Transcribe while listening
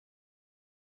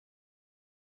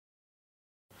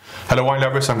Hello wine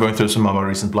lovers, I'm going through some of our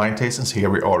recent blind tastings. Here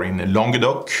we are in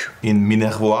Languedoc, in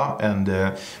Minervois, and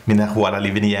Minervois la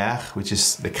Livinière, which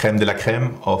is the crème de la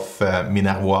crème of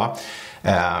Minervois.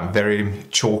 Very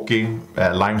chalky,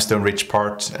 limestone rich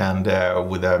part, and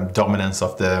with a dominance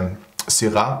of the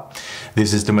Syrah.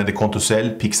 This is Domaine de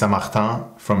Cantaussel, Pic Saint-Martin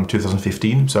from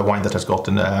 2015, so a wine that has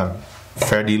gotten a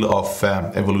fair deal of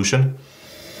evolution.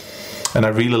 And I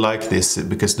really like this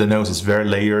because the nose is very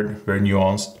layered, very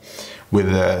nuanced, with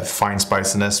fine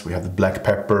spiciness. We have the black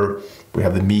pepper, we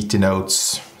have the meaty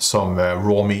notes, some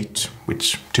raw meat,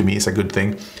 which to me is a good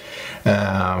thing.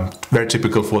 Very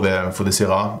typical for the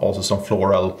Syrah. Also some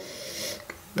floral,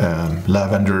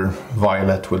 lavender,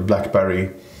 violet with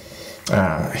blackberry,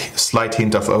 slight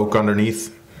hint of oak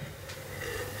underneath.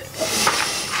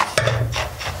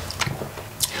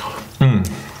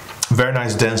 Very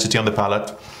nice density on the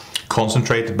palate,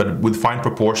 concentrated but with fine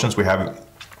proportions. We have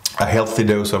a healthy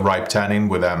dose of ripe tannin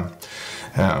with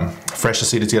fresh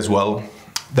acidity as well.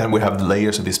 Then we have the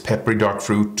layers of this peppery dark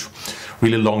fruit,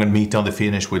 really long and meaty on the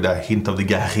finish with a hint of the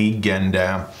garrigue, and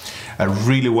a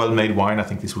really well made wine. I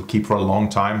think this will keep for a long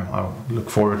time. I look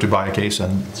forward to buy a case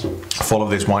and follow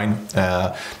this wine.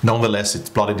 Nonetheless, it's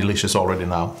bloody delicious already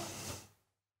now.